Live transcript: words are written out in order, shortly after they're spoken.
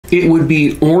It would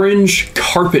be orange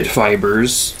carpet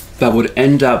fibers that would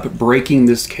end up breaking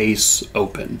this case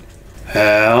open.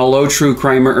 Hello, true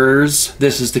crimeers.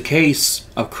 This is the case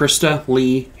of Krista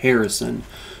Lee Harrison.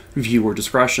 Viewer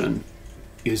discretion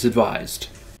is advised.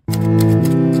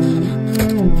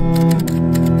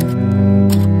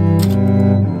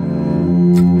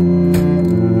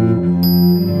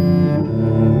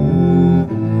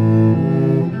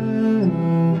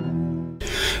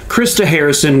 Krista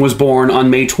Harrison was born on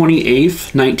May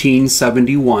 28th,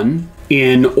 1971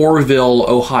 in Orrville,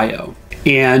 Ohio.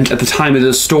 And at the time of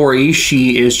this story,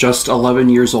 she is just 11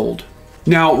 years old.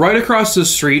 Now, right across the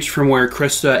street from where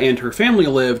Krista and her family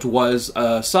lived was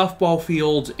a softball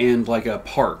field and like a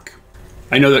park.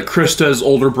 I know that Krista's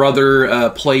older brother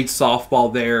played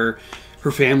softball there.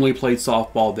 Her family played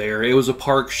softball there. It was a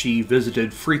park she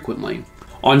visited frequently.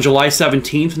 On July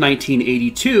 17th,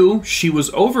 1982, she was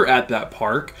over at that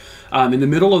park in the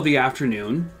middle of the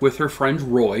afternoon with her friend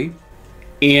Roy,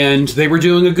 and they were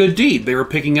doing a good deed. They were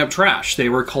picking up trash. They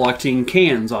were collecting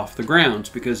cans off the ground,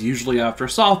 because usually after a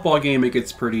softball game it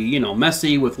gets pretty,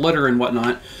 messy with litter and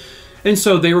whatnot. And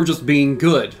so they were just being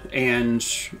good and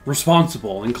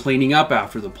responsible and cleaning up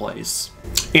after the place.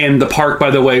 And the park,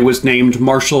 by the way, was named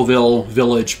Marshallville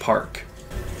Village Park.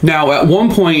 Now, at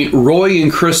one point, Roy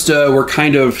and Krista were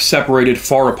kind of separated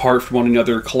far apart from one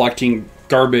another, collecting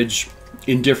garbage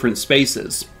in different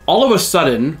spaces. All of a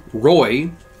sudden, Roy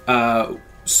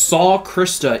saw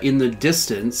Krista in the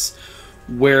distance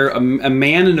where a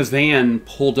man in a van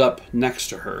pulled up next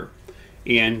to her.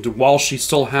 And while she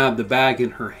still had the bag in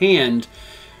her hand,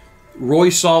 Roy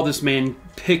saw this man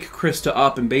pick Krista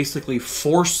up and basically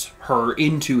force her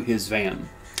into his van.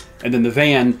 And then the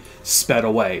van sped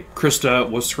away. Krista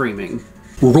was screaming.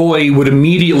 Roy would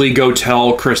immediately go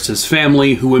tell Krista's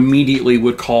family, who immediately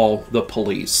would call the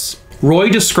police. Roy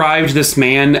described this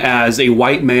man as a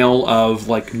white male of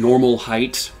like normal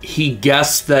height. He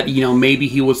guessed that, maybe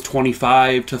he was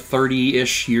 25 to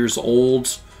 30-ish years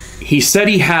old. He said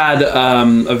he had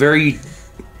a very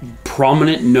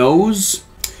prominent nose.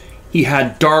 He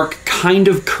had dark, kind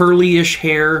of curly-ish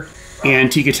hair,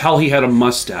 and he could tell he had a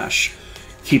mustache.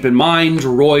 Keep in mind,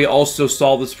 Roy also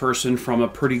saw this person from a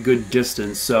pretty good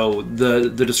distance, so the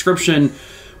description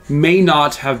may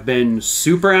not have been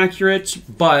super accurate,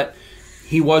 but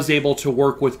he was able to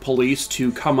work with police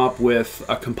to come up with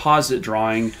a composite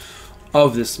drawing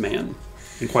of this man.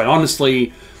 And quite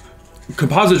honestly,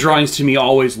 composite drawings to me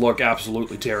always look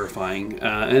absolutely terrifying,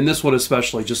 and this one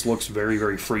especially just looks very,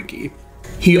 very freaky.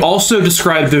 He also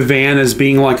described the van as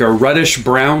being like a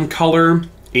reddish-brown color,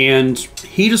 and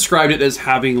he described it as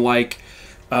having like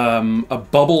a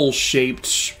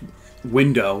bubble-shaped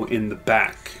window in the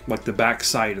back, like the back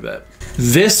side of it.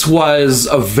 This was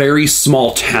a very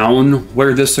small town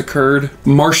where this occurred.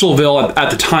 Marshallville, at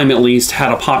the time at least,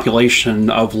 had a population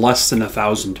of less than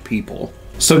 1,000 people.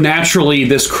 So naturally,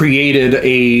 this created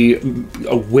a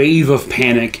wave of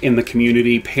panic in the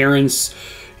community. Parents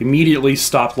immediately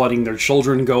stopped letting their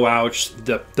children go out.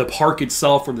 The park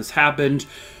itself where this happened,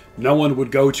 no one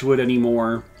would go to it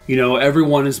anymore.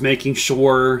 Everyone is making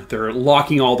sure they're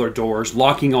locking all their doors,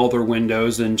 locking all their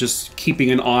windows, and just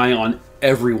keeping an eye on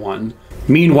everyone.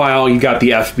 Meanwhile, you got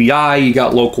the FBI, you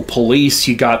got local police,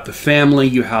 you got the family,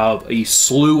 you have a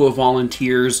slew of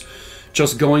volunteers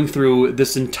just going through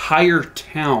this entire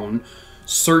town,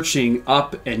 searching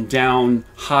up and down,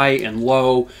 high and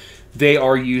low. They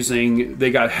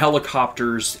got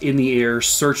helicopters in the air,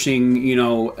 searching,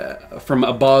 from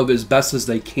above as best as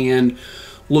they can,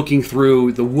 looking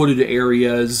through the wooded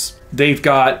areas. They've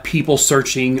got people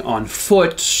searching on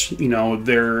foot.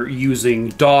 They're using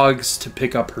dogs to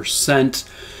pick up her scent.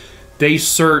 They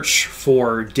search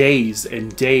for days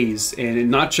and days,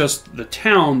 and not just the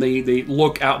town. They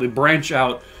look out, they branch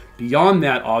out beyond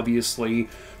that, obviously,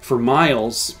 for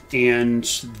miles, and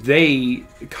they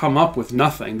come up with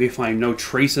nothing. They find no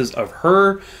traces of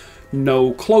her,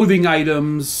 no clothing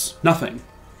items, nothing.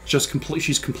 She's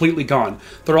completely gone.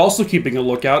 They're also keeping a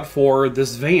lookout for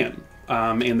this van,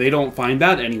 and they don't find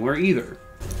that anywhere either.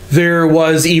 There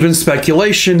was even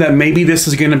speculation that maybe this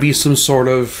is going to be some sort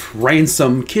of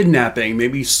ransom kidnapping.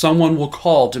 Maybe someone will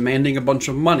call demanding a bunch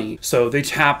of money. So they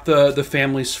tap the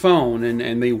family's phone,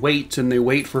 and they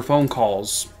wait for phone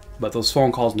calls, but those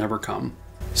phone calls never come.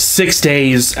 6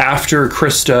 days after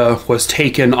Krista was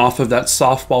taken off of that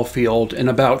softball field and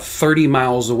about 30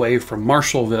 miles away from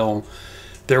Marshallville,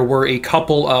 there were a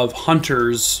couple of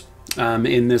hunters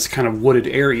in this kind of wooded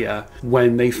area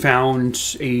when they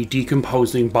found a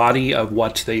decomposing body of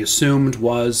what they assumed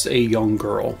was a young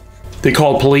girl. They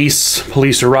called police.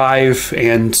 Police arrive,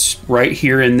 and right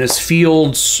here in this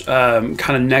field, kind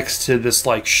of next to this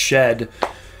like shed,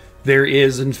 there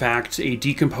is in fact a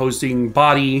decomposing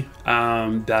body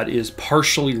that is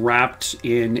partially wrapped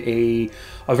in a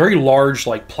very large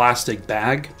like plastic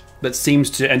bag that seems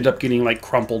to end up getting like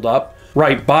crumpled up.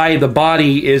 Right by the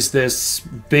body is this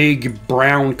big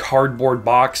brown cardboard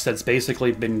box that's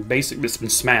basically been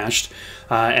smashed,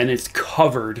 and it's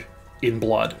covered in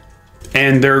blood.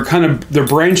 And they're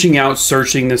branching out,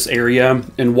 searching this area.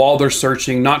 And while they're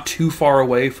searching, not too far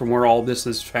away from where all this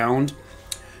is found,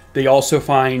 they also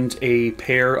find a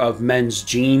pair of men's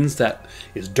jeans that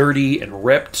is dirty and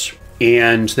ripped.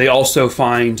 And they also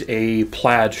find a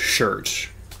plaid shirt.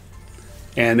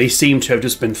 And they seem to have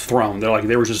just been thrown.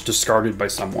 They were just discarded by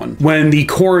someone. When the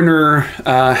coroner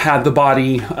had the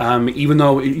body, even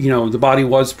though, the body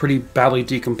was pretty badly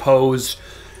decomposed,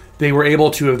 they were able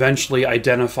to eventually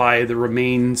identify the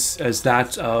remains as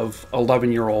that of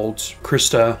 11-year-old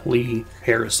Krista Lee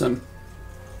Harrison.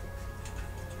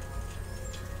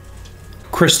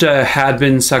 Krista had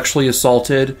been sexually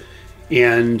assaulted,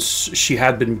 and she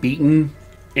had been beaten,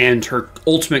 and her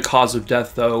ultimate cause of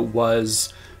death, though,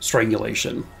 was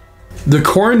strangulation. The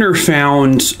coroner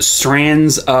found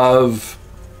strands of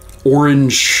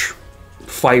orange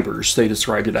fibers, they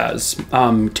described it as,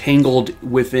 tangled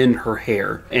within her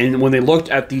hair. And when they looked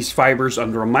at these fibers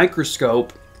under a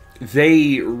microscope,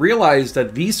 they realized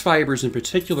that these fibers in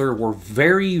particular were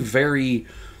very, very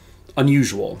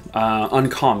unusual,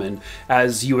 uncommon,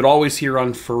 as you would always hear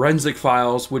on forensic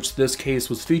files, which this case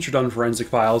was featured on forensic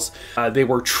files. They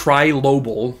were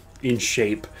trilobal in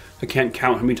shape. I can't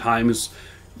count how many times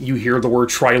you hear the word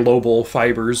trilobal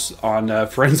fibers on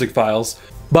forensic files.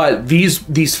 But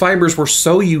these fibers were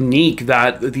so unique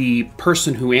that the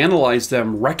person who analyzed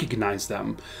them recognized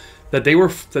them, that they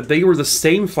were the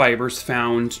same fibers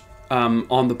found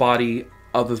on the body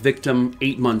of a victim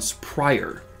 8 months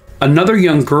prior. Another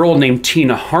young girl named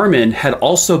Tina Harmon had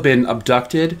also been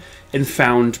abducted and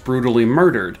found brutally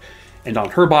murdered, and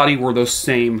on her body were those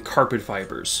same carpet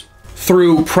fibers.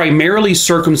 Through primarily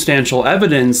circumstantial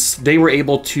evidence, they were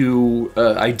able to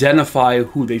identify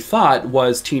who they thought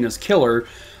was Tina's killer,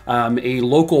 a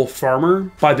local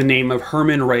farmer by the name of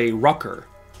Herman Ray Rucker.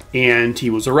 And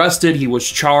he was arrested, he was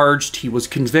charged, he was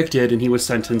convicted, and he was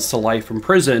sentenced to life in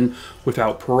prison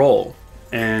without parole.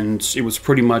 And it was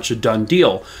pretty much a done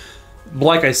deal.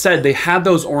 Like I said, they had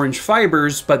those orange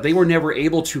fibers, but they were never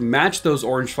able to match those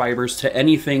orange fibers to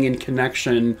anything in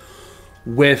connection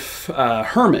with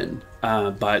Herman.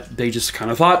 But they just kind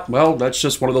of thought, well, that's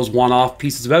just one of those one-off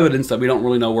pieces of evidence that we don't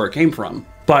really know where it came from.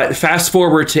 But fast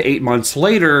forward to 8 months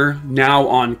later, now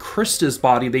on Krista's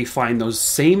body, they find those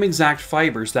same exact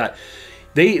fibers that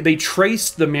they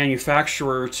traced the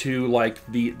manufacturer to like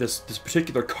this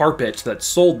particular carpet that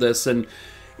sold this, and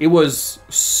it was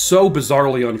so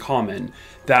bizarrely uncommon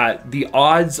that the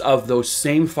odds of those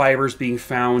same fibers being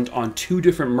found on 2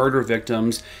 different murder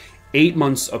victims 8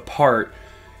 months apart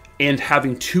and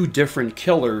having 2 different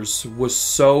killers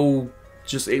was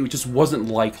it just wasn't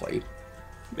likely.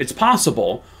 It's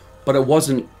possible, but it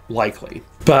wasn't likely.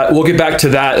 But we'll get back to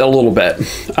that a little bit.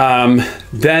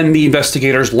 Then the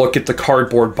investigators look at the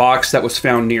cardboard box that was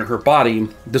found near her body.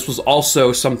 This was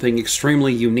also something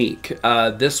extremely unique.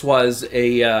 This was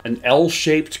an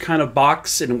L-shaped kind of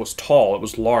box, and it was tall, it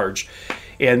was large.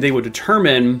 And they would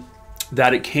determine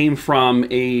that it came from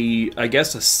I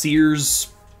guess a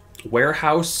Sears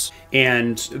warehouse,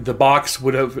 and the box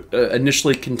would have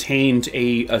initially contained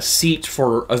a seat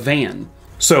for a van.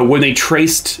 So when they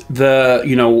traced the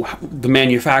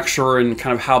manufacturer and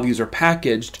kind of how these are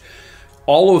packaged,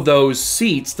 all of those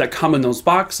seats that come in those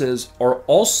boxes are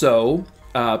also,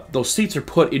 those seats are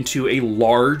put into a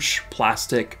large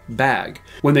plastic bag.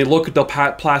 When they look at the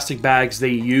plastic bags they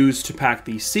used to pack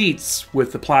these seats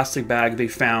with the plastic bag they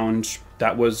found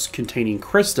that was containing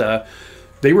Krista,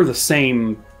 they were the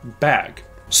same bag.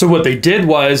 So what they did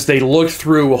was they looked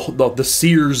through the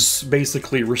Sears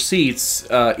basically receipts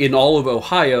in all of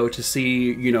Ohio to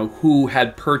see who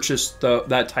had purchased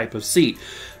that type of seat.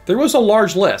 There was a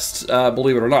large list,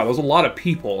 believe it or not. There was a lot of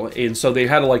people, and so they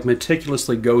had to like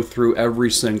meticulously go through every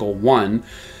single one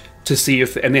to see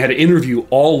and they had to interview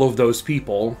all of those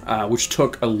people, which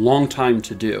took a long time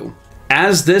to do.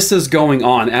 As this is going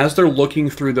on, as they're looking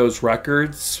through those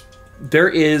records, there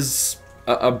is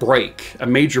a break, a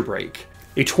major break.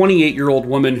 A 28-year-old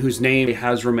woman whose name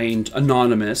has remained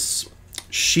anonymous,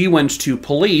 she went to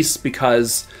police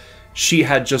because she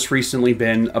had just recently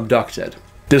been abducted.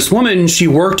 This woman, she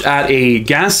worked at a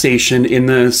gas station in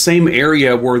the same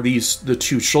area where the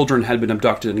two children had been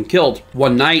abducted and killed.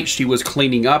 One night, she was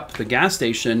cleaning up the gas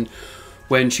station.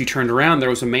 When she turned around, there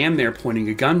was a man there pointing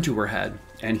a gun to her head,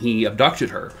 and he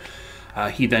abducted her.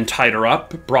 He then tied her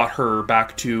up, brought her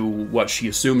back to what she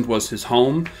assumed was his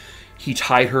home. He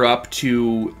tied her up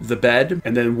to the bed,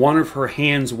 and then one of her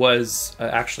hands was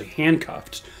actually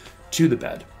handcuffed to the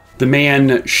bed. The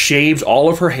man shaved all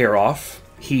of her hair off.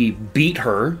 He beat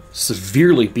her,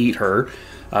 severely beat her.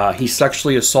 He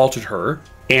sexually assaulted her.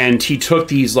 And he took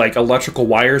these like electrical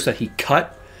wires that he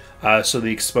cut so they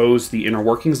exposed the inner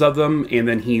workings of them. And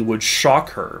then he would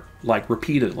shock her like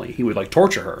repeatedly. He would like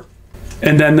torture her.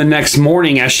 And then the next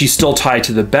morning, as she's still tied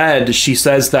to the bed, she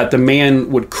says that the man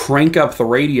would crank up the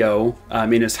radio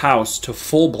in his house to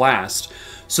full blast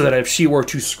so that if she were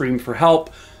to scream for help,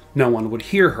 no one would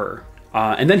hear her.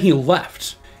 And then he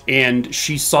left. And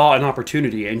she saw an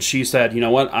opportunity and she said, you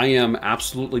know what, I am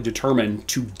absolutely determined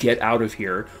to get out of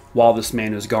here while this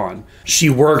man is gone. She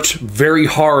worked very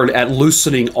hard at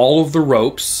loosening all of the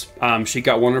ropes. She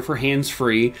got one of her hands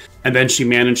free, and then she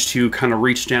managed to kind of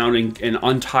reach down and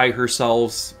untie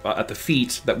herself at the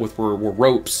feet that were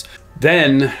ropes.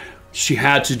 Then she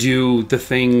had to do the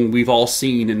thing we've all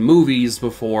seen in movies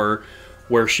before,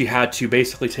 where she had to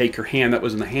basically take her hand that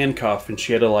was in the handcuff and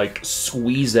she had to like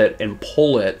squeeze it and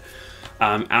pull it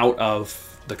out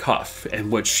of the cuff,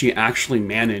 and which she actually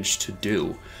managed to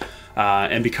do.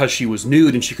 And because she was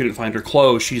nude and she couldn't find her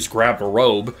clothes, she just grabbed a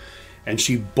robe and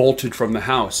she bolted from the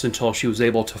house until she was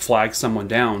able to flag someone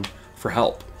down for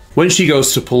help. When she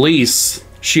goes to police,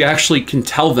 she actually can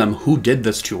tell them who did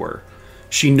this to her.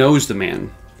 She knows the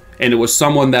man, and it was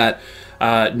someone that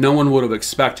no one would have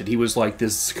expected. He was like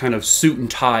this kind of suit and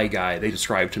tie guy, they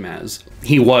described him as.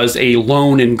 He was a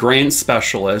loan and grant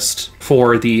specialist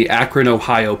for the Akron,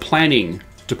 Ohio Planning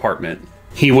Department.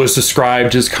 He was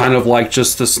described as kind of like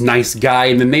just this nice guy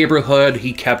in the neighborhood.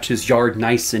 He kept his yard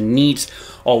nice and neat,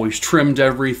 always trimmed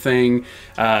everything.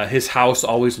 His house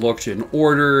always looked in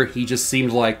order. He just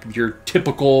seemed like your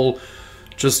typical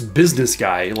just business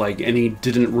guy, and he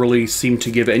didn't really seem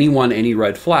to give anyone any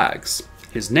red flags.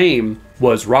 His name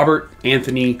was Robert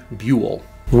Anthony Buell.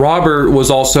 Robert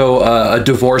was also a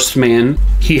divorced man.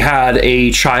 He had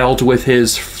a child with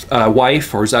his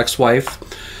wife, or his ex-wife.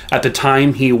 At the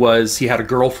time, he had a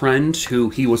girlfriend who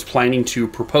he was planning to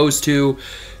propose to.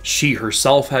 She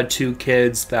herself had 2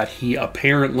 kids that he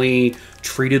apparently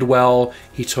treated well.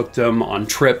 He took them on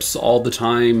trips all the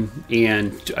time.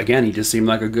 And again, he just seemed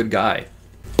like a good guy.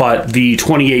 But the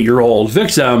 28-year-old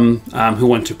victim who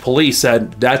went to police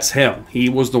said, that's him. He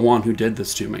was the one who did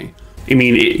this to me. I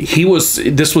mean,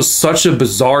 this was such a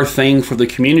bizarre thing for the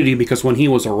community, because when he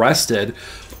was arrested,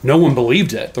 no one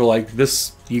believed it. They're like,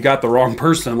 you got the wrong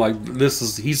person.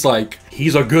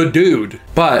 He's a good dude.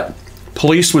 But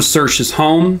police would search his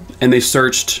home and they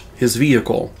searched his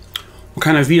vehicle. What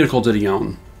kind of vehicle did he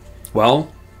own?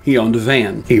 Well, he owned a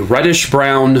van, a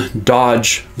reddish-brown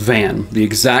Dodge van, the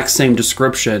exact same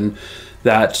description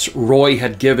that Roy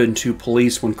had given to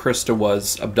police when Krista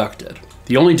was abducted.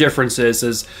 The only difference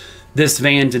is this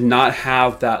van did not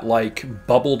have that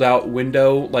bubbled out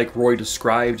window like Roy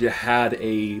described. It had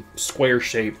a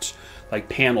square-shaped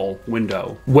panel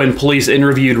window. When police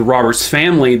interviewed Robert's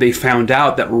family, they found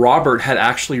out that Robert had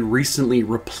actually recently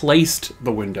replaced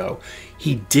the window.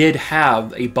 He did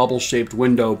have a bubble-shaped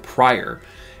window prior,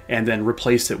 and then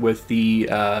replaced it with the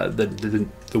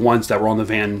ones that were on the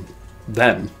van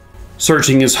then.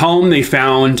 Searching his home, they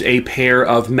found a pair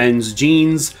of men's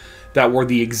jeans that were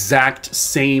the exact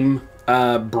same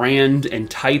brand and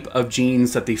type of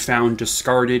jeans that they found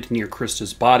discarded near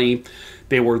Krista's body.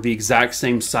 They were the exact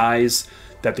same size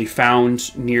that they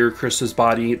found near Krista's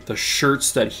body. The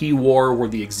shirts that he wore were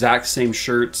the exact same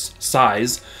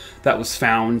size that was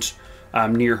found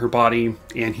near her body,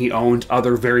 and he owned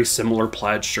other very similar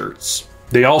plaid shirts.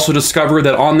 They also discovered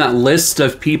that on that list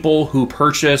of people who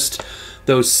purchased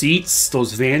those seats,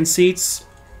 those van seats,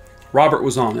 Robert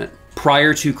was on it.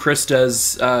 Prior to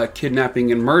Krista's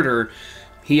kidnapping and murder,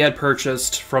 he had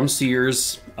purchased from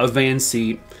Sears a van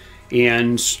seat,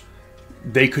 and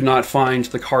they could not find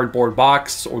the cardboard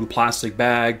box or the plastic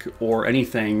bag or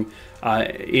anything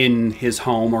in his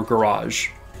home or garage.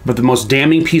 But the most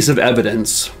damning piece of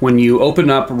evidence, when you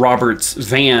open up Robert's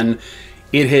van,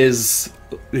 it's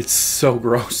so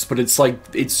gross, but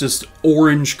it's just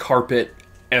orange carpet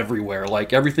everywhere.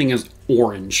 Everything is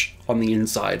orange on the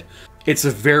inside. It's a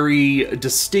very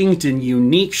distinct and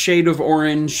unique shade of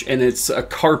orange, and it's a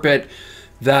carpet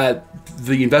that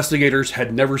the investigators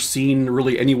had never seen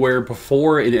really anywhere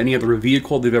before in any other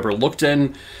vehicle they've ever looked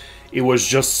in. It was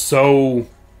just so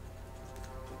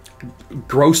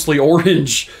grossly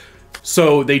orange.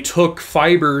 So they took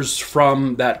fibers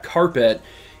from that carpet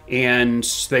and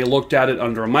they looked at it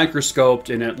under a microscope,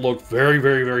 and it looked very,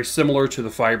 very, very similar to the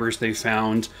fibers they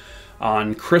found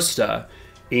on Krista.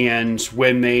 And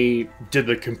when they did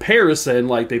the comparison,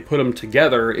 like they put them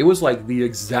together, it was like the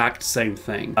exact same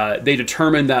thing. They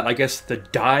determined that, I guess, the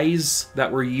dyes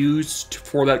that were used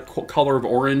for that color of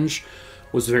orange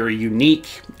was very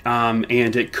unique, and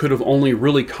it could have only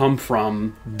really come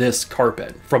from this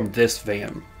carpet, from this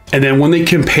van. And then when they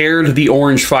compared the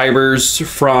orange fibers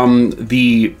from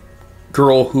the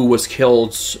girl who was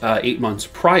killed 8 months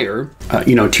prior,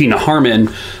 Tina Harmon,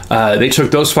 they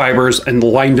took those fibers and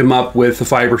lined them up with the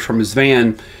fibers from his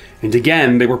van. And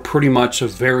again, they were pretty much a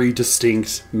very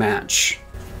distinct match.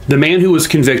 The man who was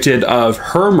convicted of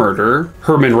her murder,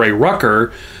 Herman Ray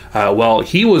Rucker, well,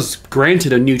 he was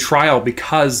granted a new trial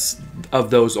because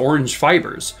of those orange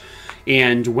fibers.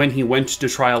 And when he went to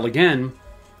trial again,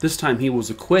 this time he was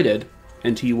acquitted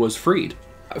and he was freed.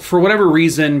 For whatever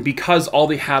reason, because all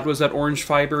they had was that orange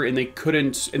fiber and they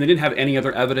didn't have any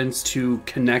other evidence to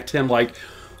connect him, like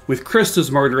with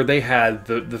Krista's murder, they had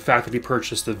the fact that he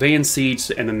purchased the van seats,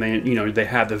 and then they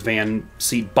had the van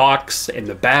seat box and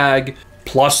the bag,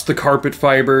 plus the carpet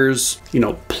fibers,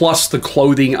 plus the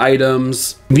clothing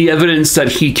items. The evidence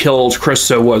that he killed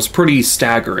Krista was pretty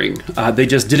staggering. They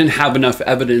just didn't have enough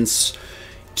evidence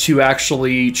to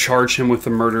actually charge him with the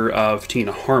murder of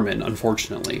Tina Harmon,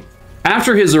 unfortunately.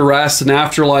 After his arrest, and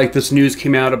after like this news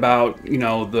came out about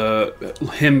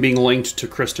him being linked to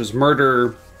Krista's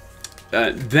murder,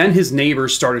 then his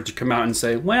neighbors started to come out and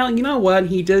say, well, you know what,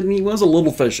 he was a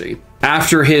little fishy.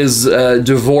 After his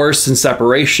divorce and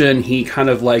separation, he kind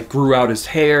of like grew out his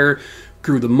hair,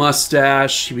 grew the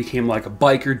mustache, he became like a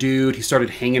biker dude, he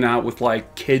started hanging out with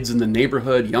like kids in the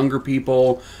neighborhood, younger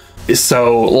people.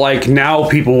 So like now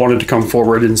people wanted to come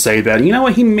forward and say that, you know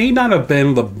what, he may not have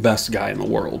been the best guy in the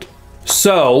world.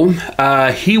 So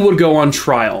he would go on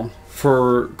trial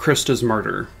for Krista's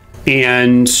murder,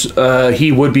 and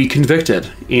he would be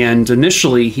convicted. And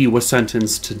initially he was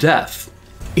sentenced to death.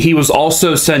 He was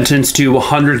also sentenced to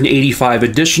 185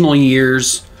 additional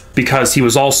years because he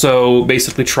was also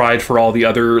basically tried for all the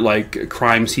other like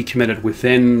crimes he committed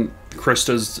within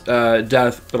Krista's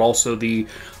death, but also the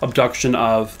abduction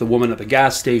of the woman at the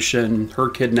gas station, her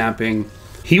kidnapping.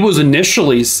 He was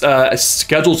initially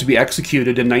scheduled to be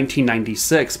executed in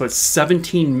 1996, but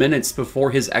 17 minutes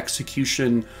before his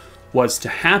execution was to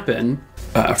happen,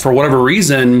 for whatever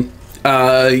reason,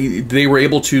 they were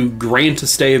able to grant a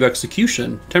stay of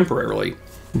execution temporarily.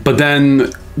 But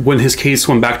then when his case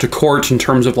went back to court in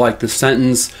terms of like the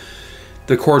sentence,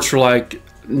 the courts were like,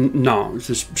 no,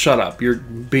 just shut up, you're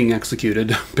being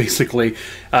executed, basically.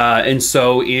 And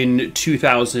so in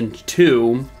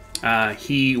 2002,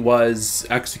 he was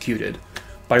executed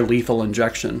by lethal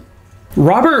injection.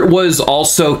 Robert was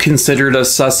also considered a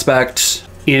suspect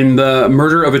in the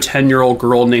murder of a 10-year-old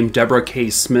girl named Deborah K.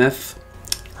 Smith.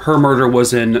 Her murder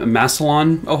was in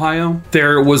Massillon, Ohio.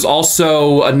 There was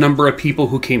also a number of people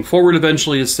who came forward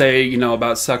eventually to say,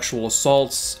 about sexual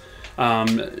assaults,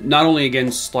 not only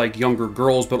against like younger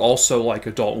girls, but also like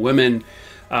adult women.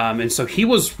 And so he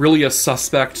was really a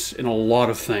suspect in a lot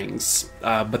of things.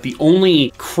 But the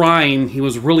only crime he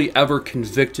was really ever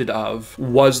convicted of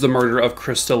was the murder of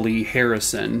Krista Lee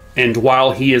Harrison. And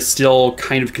while he is still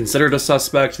kind of considered a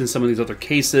suspect in some of these other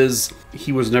cases,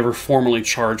 he was never formally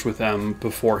charged with them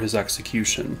before his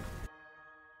execution.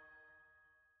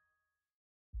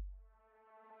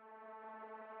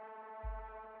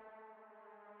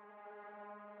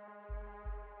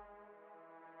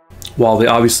 While they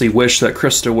obviously wish that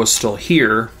Krista was still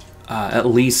here, at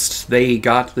least they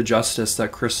got the justice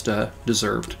that Krista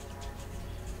deserved.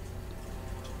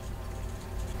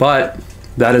 But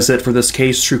that is it for this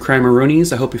case, True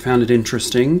Crime-a-roonies. I hope you found it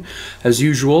interesting. As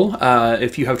usual,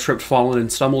 if you have tripped, fallen,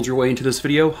 and stumbled your way into this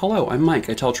video, hello, I'm Mike.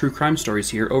 I tell true crime stories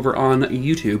here over on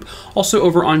YouTube, also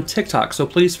over on TikTok, so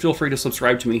please feel free to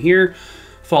subscribe to me here.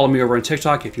 Follow me over on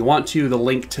TikTok if you want to. The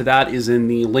link to that is in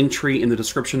the link tree in the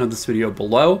description of this video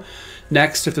below.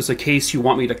 Next, if there's a case you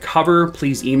want me to cover,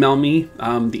 please email me.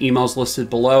 The email's listed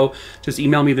below. Just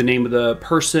email me the name of the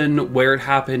person, where it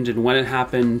happened, and when it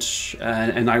happened,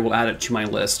 and I will add it to my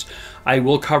list. I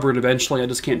will cover it eventually, I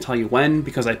just can't tell you when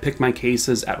because I pick my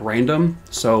cases at random,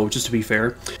 so just to be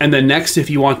fair. And then next, if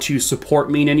you want to support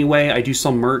me in any way, I do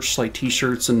sell merch like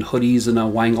t-shirts and hoodies and a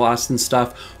wine glass and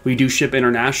stuff. We do ship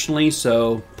internationally,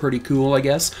 so pretty cool, I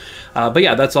guess. But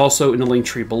yeah, that's also in the link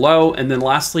tree below. And then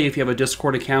lastly, if you have a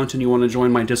Discord account and you want to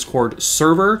join my Discord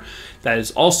server, that is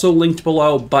also linked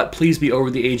below, but please be over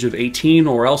the age of 18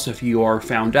 or else if you are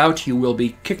found out, you will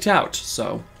be kicked out.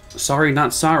 So Sorry,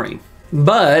 not sorry.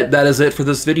 But that is it for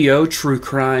this video. True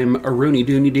crime, a Rooney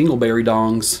Dooney Dingleberry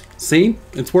Dongs. See?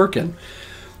 It's working.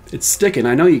 It's sticking.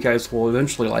 I know you guys will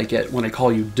eventually like it when I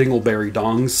call you Dingleberry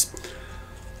Dongs.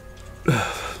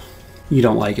 You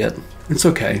don't like it. It's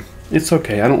okay. It's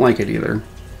okay. I don't like it either.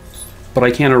 But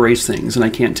I can't erase things and I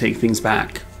can't take things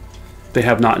back. They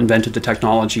have not invented the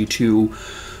technology to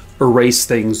erase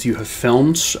things you have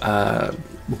filmed.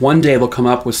 One day they'll come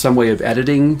up with some way of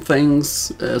editing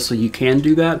things so you can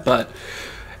do that, but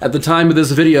at the time of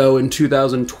this video in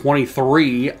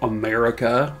 2023,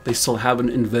 America, they still haven't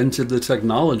invented the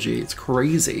technology. It's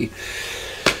crazy.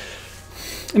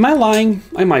 Am I lying?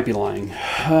 I might be lying.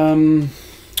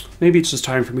 Maybe it's just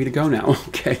time for me to go now.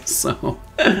 Okay, so...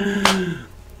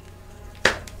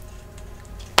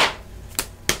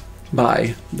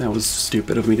 Bye. That was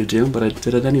stupid of me to do, but I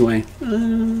did it anyway.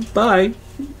 Bye.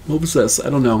 What was this? I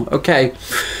don't know. Okay.